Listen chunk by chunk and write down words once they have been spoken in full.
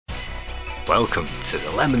Welcome to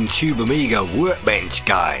the Lemon Tube Amiga Workbench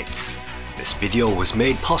Guides. This video was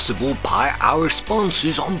made possible by our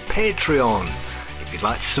sponsors on Patreon. If you'd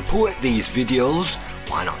like to support these videos,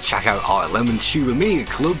 why not check out our Lemon Tube Amiga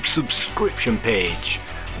Club subscription page,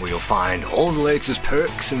 where you'll find all the latest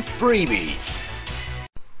perks and freebies.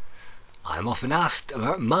 I'm often asked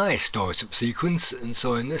about my startup sequence, and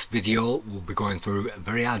so in this video we'll be going through a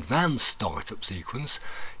very advanced startup sequence.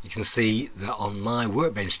 You can see that on my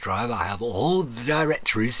Workbench drive I have all the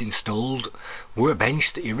directories installed.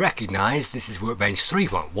 Workbench that you recognise, this is Workbench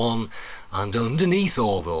 3.1, and underneath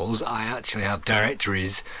all those I actually have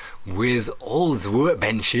directories with all of the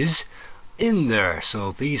workbenches in there.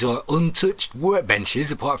 So these are untouched workbenches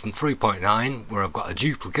apart from 3.9 where I've got a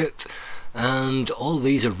duplicate. And all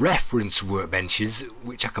these are reference workbenches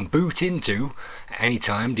which I can boot into at any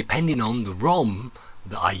time depending on the ROM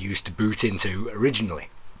that I used to boot into originally.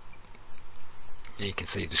 You can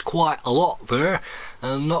see there's quite a lot there,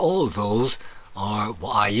 and not all of those are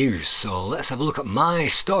what I use. So let's have a look at my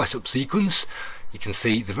startup sequence. You can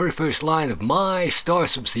see the very first line of my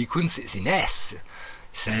startup sequence, it's in S.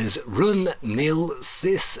 It says run nil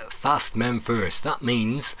sys fast mem first. That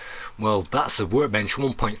means, well, that's a Workbench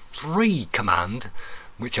 1.3 command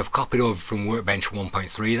which I've copied over from Workbench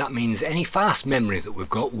 1.3. That means any fast memory that we've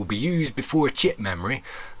got will be used before chip memory,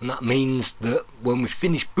 and that means that when we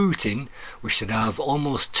finish booting we should have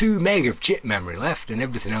almost 2 meg of chip memory left and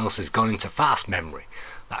everything else has gone into fast memory.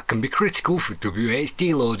 That can be critical for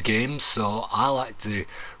WHD load games, so I like to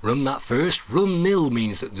run that first. Run nil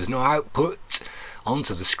means that there's no output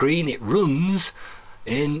onto the screen. It runs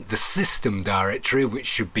in the system directory, which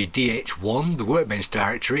should be DH1, the Workbench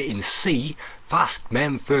directory, in C, fast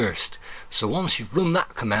mem first. So once you've run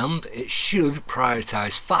that command, it should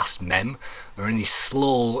prioritise fast mem, or any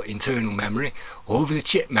slow internal memory, over the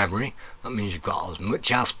chip memory. That means you've got as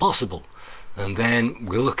much as possible. And then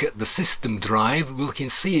we'll look at the system drive, we'll look in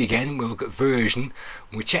C again, we'll look at version,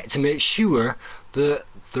 and we check to make sure that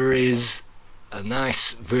there is a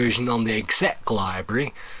nice version on the exec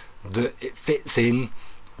library that it fits in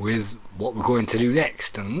with what we're going to do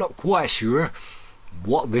next. And I'm not quite sure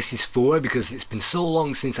what this is for because it's been so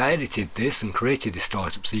long since I edited this and created the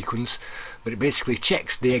startup sequence, but it basically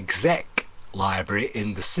checks the exec library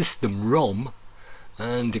in the system ROM,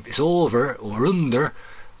 and if it's over or under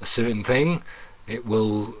a certain thing it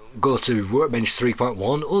will go to Workbench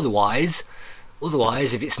 3.1.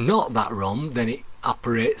 Otherwise if it's not that ROM, then it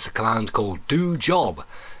operates a command called do job.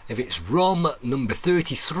 If it's ROM number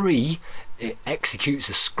 33, it executes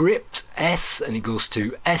a script S and it goes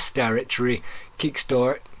to S directory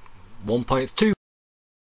kickstart 1.2.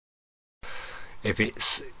 If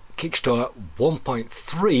it's kickstart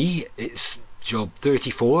 1.3, it's job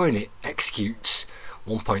 34 and it executes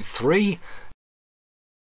 1.3.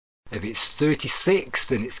 If it's 36,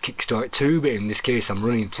 then it's kickstart 2, but in this case I'm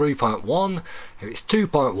running 3.1. If it's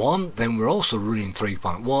 2.1, then we're also running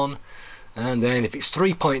 3.1. And then if it's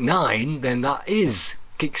 3.9, then that is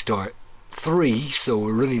kickstart 3, so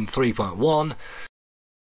we're running 3.1.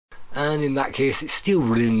 And in that case it's still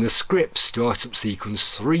running the script startup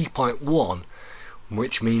sequence 3.1,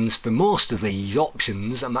 which means for most of these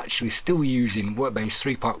options I'm actually still using Workbench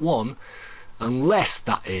 3.1, unless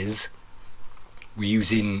that is we're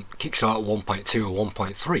using kickstart 1.2 or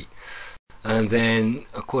 1.3. And then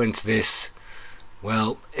according to this,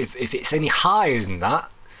 well, if it's any higher than that,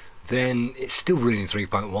 then it's still running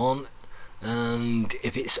 3.1, and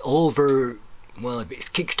if it's over, well, if it's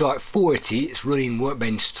kickstart 40, it's running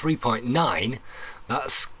Workbench 3.9.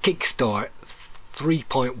 That's kickstart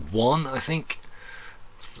 3.1, I think.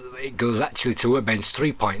 It goes actually to Workbench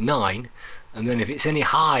 3.9, and then if it's any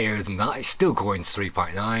higher than that, it's still going to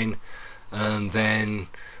 3.9, and then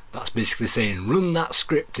that's basically saying run that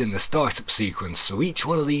script in the startup sequence. So each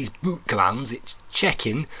one of these boot commands, it's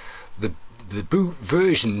checking the boot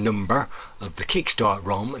version number of the kickstart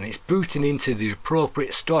ROM and it's booting into the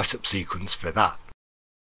appropriate startup sequence for that.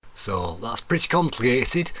 So that's pretty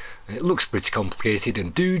complicated, and it looks pretty complicated,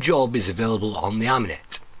 and do job is available on the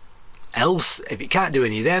Aminet. Else, if it can't do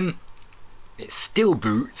any of them, it still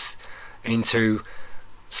boots into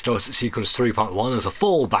startup sequence 3.1 as a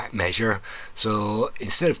fallback measure. So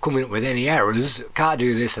instead of coming up with any errors, can't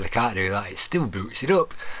do this and I can't do that, it still boots it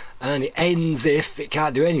up, and it ends if it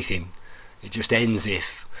can't do anything. It just ends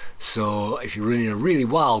if. So if you're running a really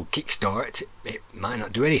wild kickstart, it might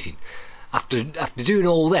not do anything. After doing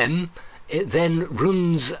all them, it then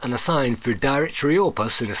runs an assign for directory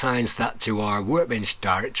opus and assigns that to our Workbench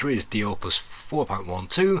directory as dopus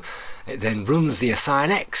 4.12. It then runs the assign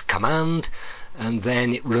x command, and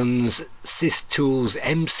then it runs systools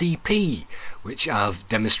MCP, which I've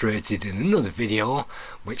demonstrated in another video,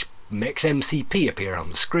 which makes MCP appear on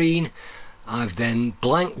the screen. I've then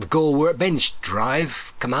blanked the Go Workbench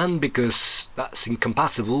drive command because that's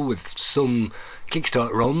incompatible with some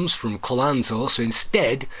Kickstart ROMs from Clomanzo, so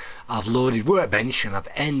instead I've loaded Workbench and I've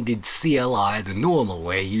ended CLI the normal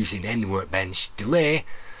way using end Workbench delay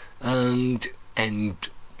and end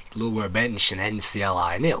low Workbench and end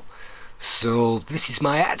CLI nil. So this is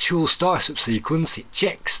my actual startup sequence. It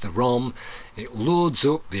checks the ROM, it loads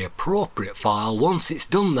up the appropriate file. Once it's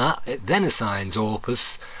done that, it then assigns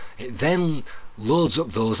Opus, it then loads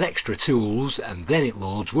up those extra tools, and then it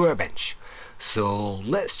loads Workbench. So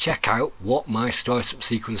let's check out what my startup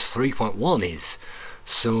sequence 3.1 is.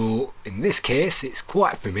 So in this case it's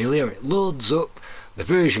quite familiar. It loads up the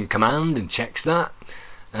version command and checks that,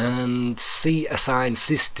 and C assigns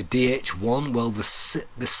sys to DH1. Well, the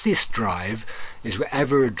sys drive is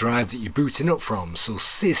whatever drive that you're booting up from, so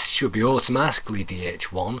sys should be automatically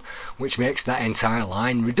DH1, which makes that entire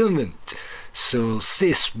line redundant. So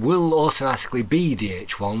sys will automatically be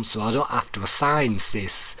DH1, so I don't have to assign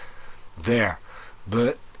sys there.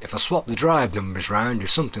 But if I swap the drive numbers around or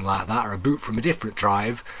something like that, or I boot from a different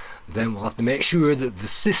drive, then we'll have to make sure that the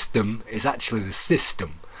system is actually the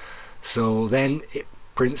system. So then it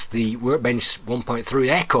prints the Workbench 1.3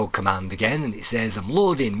 echo command again, and it says I'm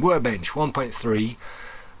loading Workbench 1.3,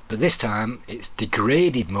 but this time it's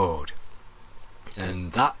degraded mode,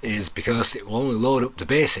 and that is because it will only load up the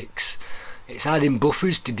basics. It's adding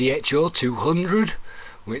buffers to DHO 200,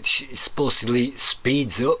 which supposedly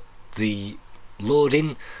speeds up the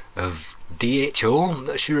loading of DHO. I'm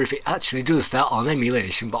not sure if it actually does that on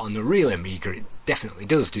emulation, but on the real Amiga it definitely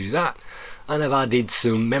does do that. And I've added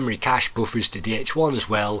some memory cache buffers to DH1 as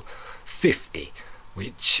well, 50,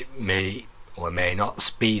 which may or may not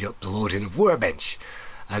speed up the loading of Workbench.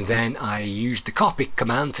 And then I used the copy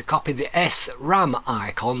command to copy the sram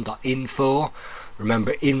icon.info.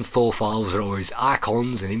 Remember, info files are always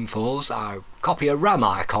icons and infos. I copy a RAM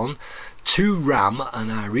icon to RAM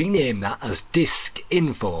and I rename that as disk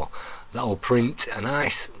info. That will print a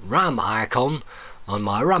nice RAM icon on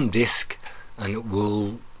my RAM disk, and it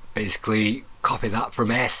will basically copy that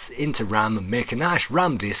from S into RAM and make a nice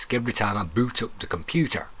RAM disk every time I boot up the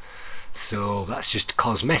computer. So that's just a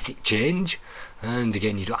cosmetic change, and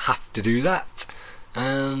again you don't have to do that.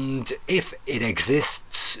 And if it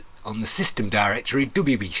exists on the system directory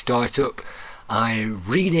WB startup, I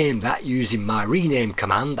rename that using my rename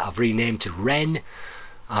command. I've renamed to ren.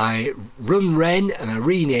 I run ren and I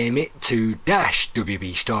rename it to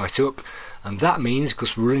 -WB startup, and that means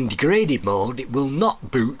because we're in degraded mode it will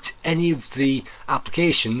not boot any of the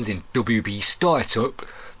applications in WB startup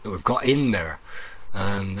that we've got in there,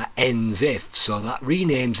 and that ends if, so that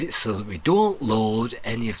renames it so that we don't load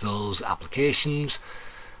any of those applications.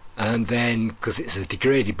 And then because it's a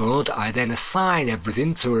degraded mode, I then assign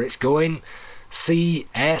everything to where it's going. C,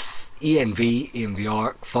 S, ENV,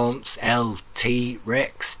 ENVARC, fonts, L, T,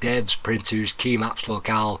 Rex, devs, printers, keymaps,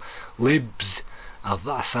 locale, libs. I've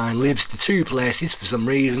assigned libs to 2 places for some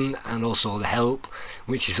reason, and also the help,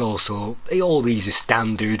 which is also, all these are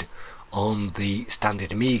standard on the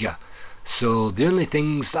standard Amiga. So the only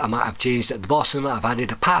things that I might have changed at the bottom, I've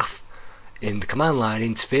added a path in the command line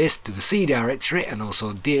interface to the C directory and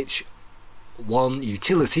also DH1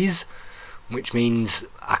 utilities, which means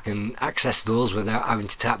I can access those without having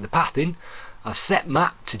to type the path in. I've set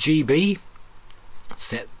map to GB,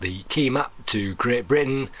 set the key map to Great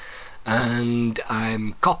Britain, and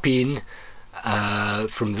I'm copying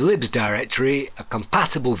from the libs directory a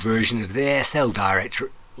compatible version of the ASL directory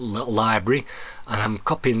library, and I'm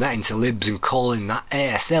copying that into libs and calling that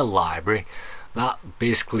ASL library. That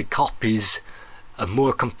basically copies a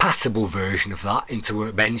more compatible version of that into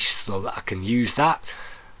Workbench so that I can use that,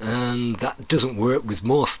 and that doesn't work with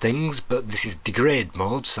most things, but this is degrade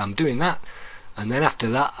mode, so I'm doing that. And then after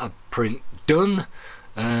that I print done,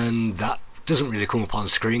 and that doesn't really come up on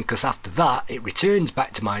screen because after that it returns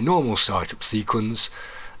back to my normal startup sequence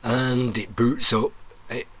and it boots up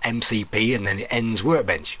MCP and then it ends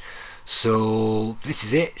Workbench. So this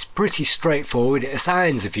is it. It's pretty straightforward. It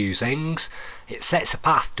assigns a few things, it sets a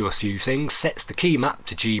path to a few things, sets the key map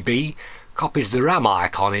to GB, copies the RAM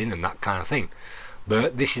icon in and that kind of thing.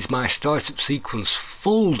 But this is my startup sequence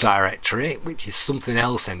full directory, which is something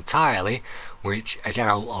else entirely, which again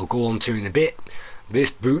I'll go on to in a bit.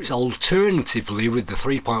 This boots alternatively with the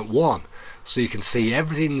 3.1, so you can see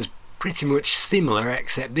everything's pretty much similar,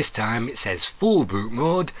 except this time it says full boot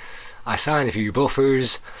mode. I assign a few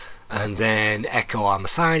buffers, and then echo I'm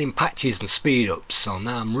assigning patches and speed ups. So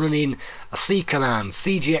now I'm running a C command,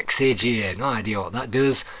 CGX AGA, no idea what that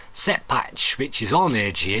does. Set patch, which is on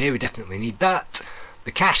AGA, we definitely need that.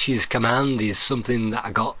 The caches command is something that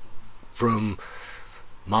I got from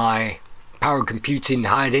my power computing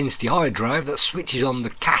high density hard drive that switches on the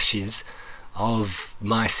caches of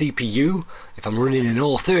my CPU. If I'm running an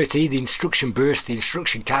O30, the instruction burst, the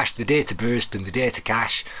instruction cache, the data burst and the data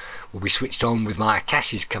cache will be switched on with my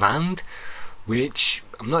caches command, which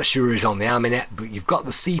I'm not sure is on the Amiga, but you've got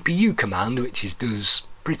the CPU command, which does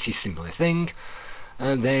pretty similar thing.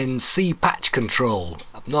 And then C patch control,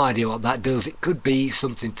 I've no idea what that does. It could be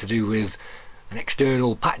something to do with an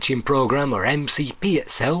external patching program or MCP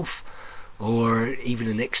itself, or even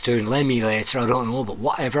an external emulator, I don't know, but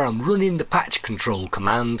whatever. I'm running the patch control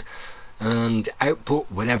command and output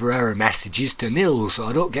whatever error messages to nil, so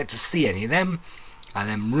I don't get to see any of them. And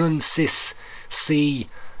then run sys c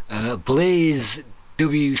blaze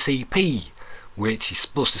WCP, which is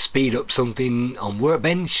supposed to speed up something on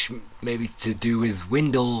Workbench, maybe to do with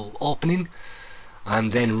window opening. I'm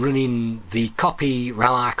then running the copy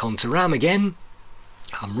RAM icon to RAM again.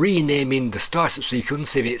 I'm renaming the startup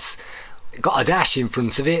sequence. If it's got a dash in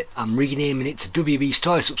front of it, I'm renaming it to WB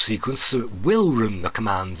startup sequence, so it will run the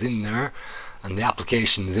commands in there and the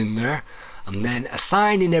applications in there. I'm then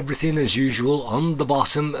assigning everything as usual on the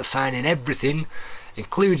bottom, assigning everything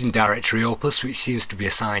including directory opus, which seems to be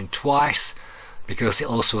assigned twice because it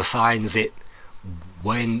also assigns it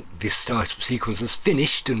when this startup sequence is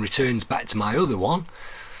finished and returns back to my other one.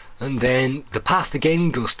 And then the path again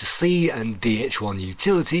goes to C and DH1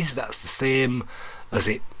 utilities. That's the same as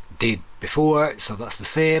it did before, so that's the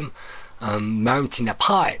same. I'm mounting a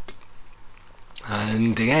pipe,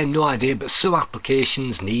 and again no idea, but some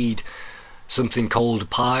applications need something called a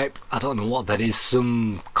pipe. I don't know what that is,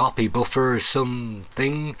 some copy buffer,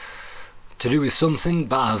 something to do with something,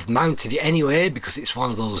 but I've mounted it anyway because it's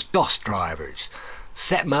one of those DOS drivers.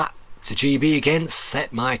 Set map to GB again,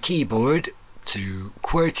 set my keyboard to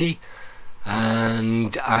QWERTY,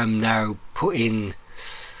 and I'm now putting,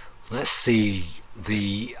 let's see,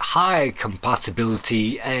 the high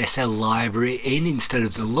compatibility ASL library in instead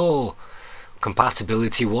of the low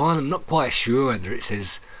compatibility one. I'm not quite sure whether it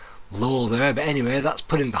says low there, but anyway, that's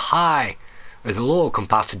putting the high or the low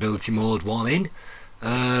compatibility mode one in.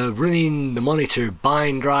 Running the monitor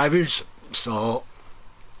bind drivers, so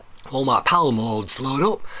all my PAL modes load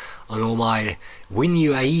up and all my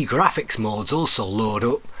WinUAE graphics modes also load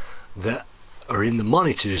up that are in the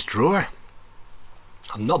monitors drawer.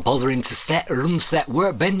 I'm not bothering to set or unset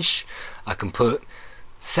Workbench. I can put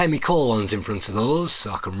semicolons in front of those,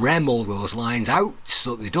 so I can rem all those lines out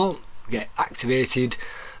so that they don't get activated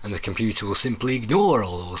and the computer will simply ignore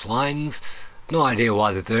all those lines. No idea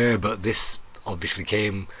why they're there, but this obviously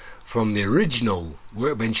came from the original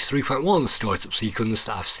Workbench 3.1 startup sequence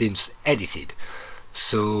that I've since edited.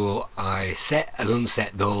 So I set and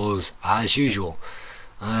unset those as usual.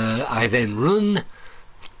 I then run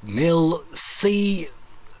nil c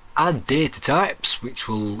add data types, which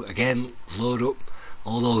will again load up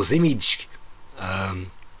all those image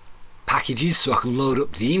packages, so I can load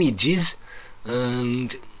up the images,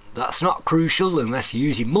 and that's not crucial unless you're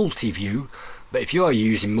using multi-view, but if you are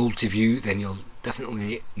using multi-view then you'll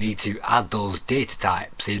definitely need to add those data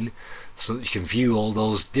types in so that you can view all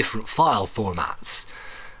those different file formats.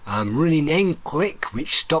 I'm running nclick,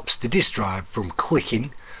 which stops the disk drive from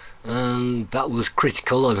clicking, and that was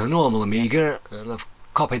critical on a normal Amiga, and I've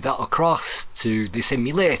copied that across to this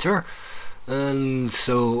emulator. And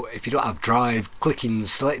so if you don't have drive clicking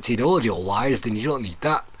selected audio wise, then you don't need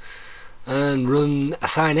that. And run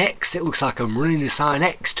assign X. It looks like I'm running assign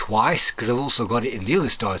X twice because I've also got it in the other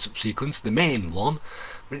startup sequence, the main one,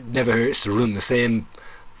 but it never hurts to run the same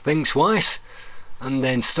thing twice. And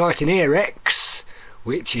then starting AirX,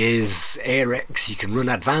 which is AirX, you can run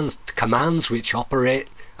advanced commands which operate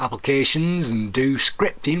applications and do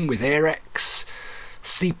scripting with AirX.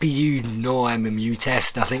 CPU no MMU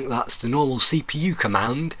test, I think that's the normal CPU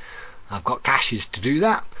command. I've got caches to do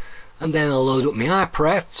that. And then I'll load up my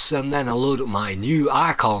iPrefs, and then I'll load up my new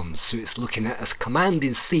icons. So it's looking at a command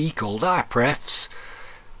in C called iPrefs,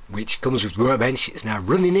 which comes with Workbench. It's now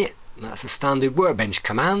running it. That's a standard Workbench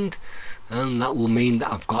command, and that will mean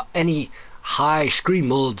that I've got any high screen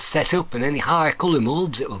modes set up and any high colour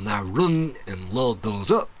modes. It will now run and load those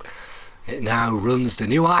up. It now runs the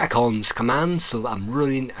new icons command, so that I'm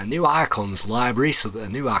running a new icons library so that the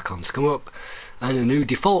new icons come up, and a new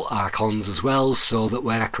default icons as well, so that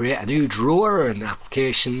when I create a new drawer or an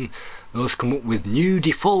application, those come up with new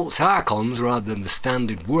default icons rather than the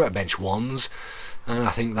standard Workbench ones. And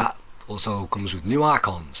I think that also comes with new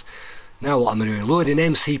icons. Now what I'm doing, loading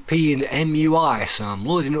MCP and MUI. So I'm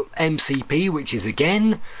loading up MCP, which is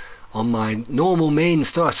again on my normal main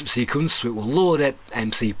startup sequence, so it will load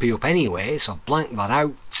MCP up anyway, so I've blanked that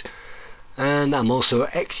out. And I'm also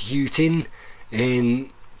executing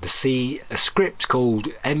in the C a script called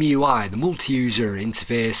MUI, the multi-user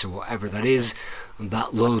interface or whatever that is, and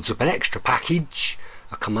that loads up an extra package,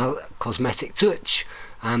 a cosmetic touch.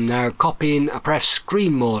 I'm now copying a pref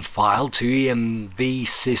screen mode file to EMV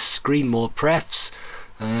sys screen mode prefs,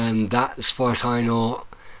 and that, as far as I know,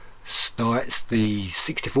 starts the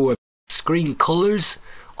 64 screen colours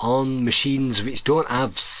on machines which don't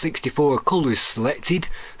have 64 colours selected,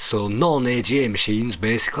 so non-AGA machines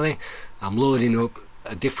basically. I'm loading up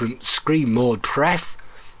a different screen mode pref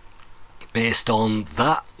based on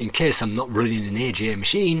that in case I'm not running an AGA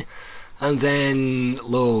machine, and then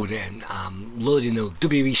loading the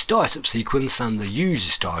WB startup sequence and the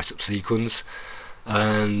user startup sequence.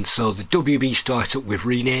 And so the WB startup with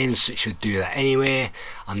renames, it should do that anyway.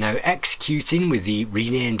 I'm now executing with the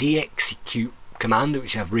renamed execute command,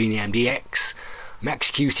 which I've renamed EX. I'm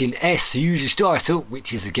executing S user startup,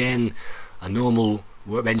 which is again a normal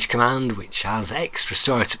Workbench command which has extra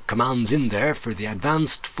startup commands in there for the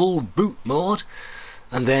advanced full boot mode.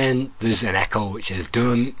 And then there's an echo which is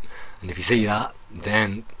done, and if you see that,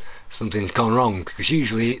 then something's gone wrong, because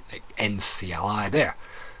usually it ends CLI there.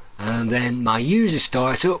 And then my user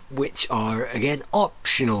startup, which are again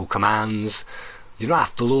optional commands. You don't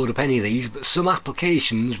have to load up any of these, but some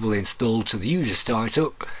applications will install to the user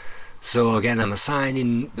startup. So again, I'm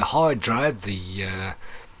assigning the hard drive, the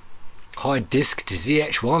hard disk, to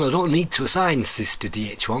DH1. I don't need to assign sys to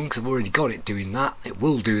DH1 because I've already got it doing that. It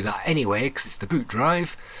will do that anyway because it's the boot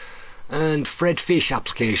drive. And Fredfish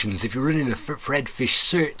applications. If you're running a Fredfish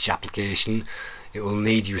search application, it will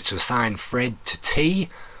need you to assign Fred to T,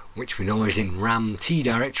 which we know is in RAM T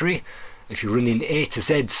directory. If you're running A to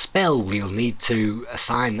Z spell, you'll need to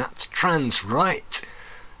assign that to transwrite.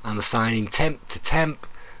 I'm assigning temp to temp,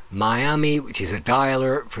 Miami, which is a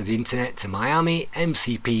dialer for the internet, to Miami,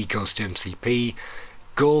 MCP goes to MCP,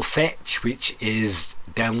 Go Fetch, which is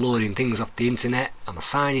downloading things off the internet, I'm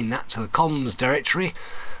assigning that to the comms directory.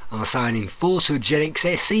 I'm assigning Photogenics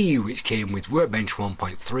SE, which came with Workbench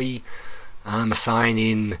 1.3. I'm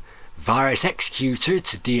assigning Virus Executor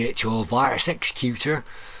to DHO Virus Executor.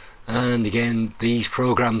 And again, these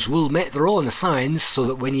programs will make their own assigns so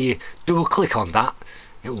that when you double click on that,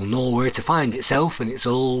 it will know where to find itself and its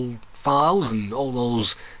old files and all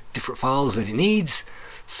those different files that it needs.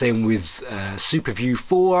 Same with SuperView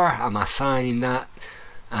 4, I'm assigning that,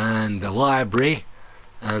 and the library.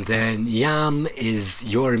 And then YAM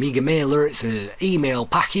is your Amiga mailer, it's an email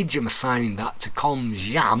package, I'm assigning that to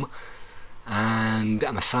comms YAM. And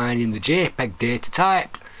I'm assigning the JPEG data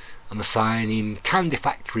type, I'm assigning Candy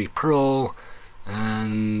Factory Pro,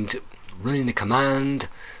 and running the command,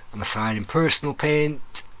 I'm assigning Personal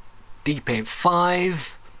Paint, DPaint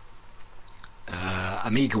 5,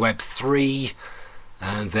 Amiga Web 3,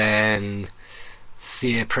 and then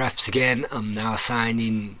CA Prefs again. I'm now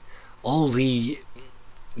assigning all the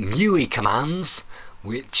MUI commands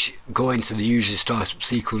which go into the user startup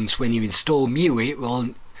sequence. When you install MUI, it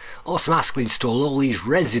will automatically install all these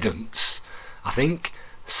residents, I think.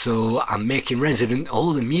 So I'm making resident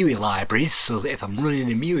all the MUI libraries so that if I'm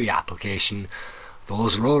running a MUI application,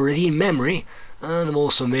 those are already in memory. And I'm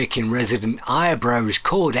also making resident eyebrows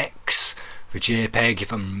codecs for JPEG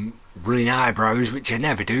if I'm running eyebrows, which I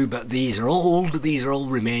never do, but these are all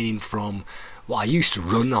remaining from what I used to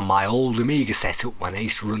run on my old Amiga setup when I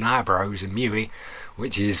used to run eyebrows and MUI,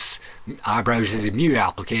 which is eyebrows is a MUI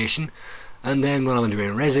application. And then when I'm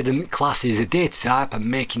doing resident classes a data type, I'm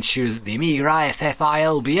making sure that the Amiga IFF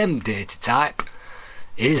ILBM data type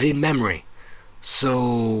is in memory.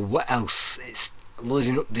 So what else? It's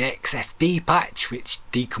loading up the XFD patch, which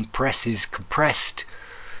decompresses compressed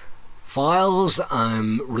files.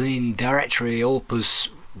 I'm running directory opus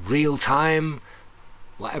real time,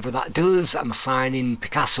 whatever that does. I'm assigning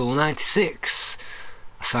Picasso 96,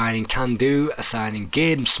 assigning Can Do, assigning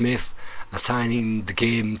Gamesmith, assigning the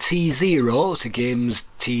game T0 to games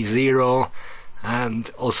T0, and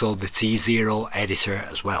also the T0 editor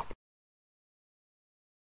as well.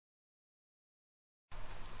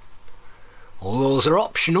 All those are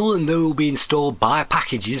optional and they will be installed by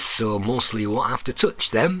packages, so mostly you won't have to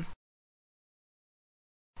touch them.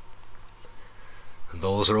 And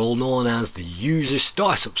those are all known as the user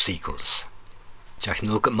startup sequence. Taking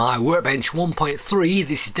a look at my Workbench 1.3,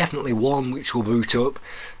 this is definitely one which will boot up.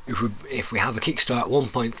 If we have a Kickstart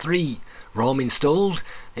 1.3 ROM installed,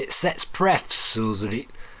 it sets prefs so that it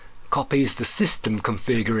copies the system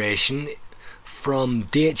configuration from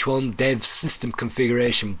DH1 Dev System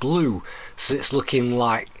Configuration Blue, so it's looking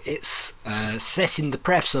like it's setting the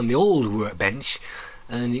prefs on the old Workbench,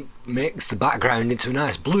 and it makes the background into a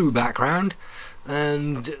nice blue background.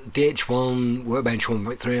 And DH1 Workbench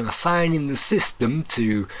 1.3, I'm assigning the system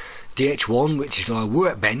to DH1, which is our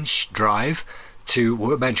Workbench drive, to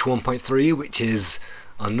Workbench 1.3, which is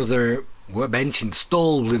another Workbench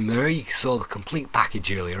installed in there. You saw the complete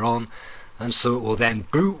package earlier on, and so it will then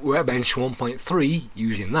boot Workbench 1.3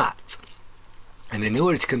 using that. And in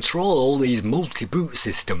order to control all these multi-boot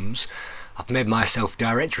systems, I've made myself a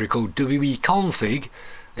directory called webconfig,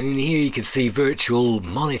 and in here you can see virtual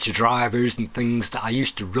monitor drivers and things that I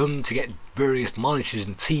used to run to get various monitors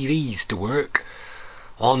and TVs to work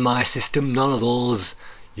on my system. None of those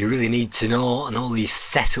you really need to know, and all these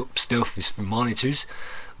setup stuff is for monitors.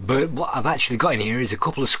 But what I've actually got in here is a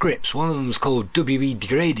couple of scripts. One of them is called WB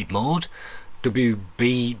degraded mode,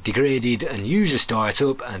 WB degraded and user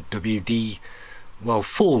startup, and WD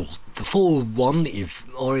full. The full one that you've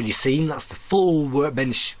already seen, that's the full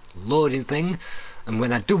Workbench loading thing. And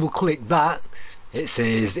when I double click that, it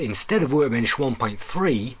says instead of Workbench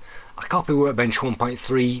 1.3, I copy Workbench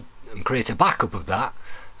 1.3 and create a backup of that,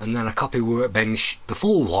 and then I copy Workbench, the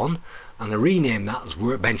full one, and I rename that as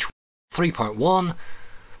Workbench 3.1,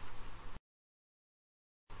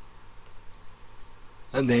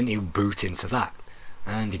 and then you boot into that.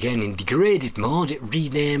 And again, in degraded mode, it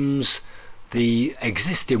renames the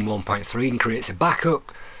existing 1.3 and creates a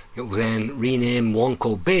backup. It will then rename one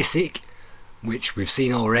called basic, which we've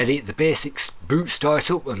seen already, the basics boot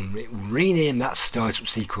startup, and it will rename that startup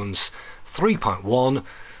sequence 3.1,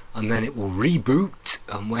 and then it will reboot,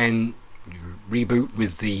 and when you reboot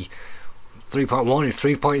with the 3.1 and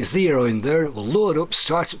 3.0 in there, it will load up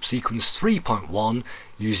startup sequence 3.1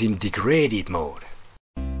 using degraded mode.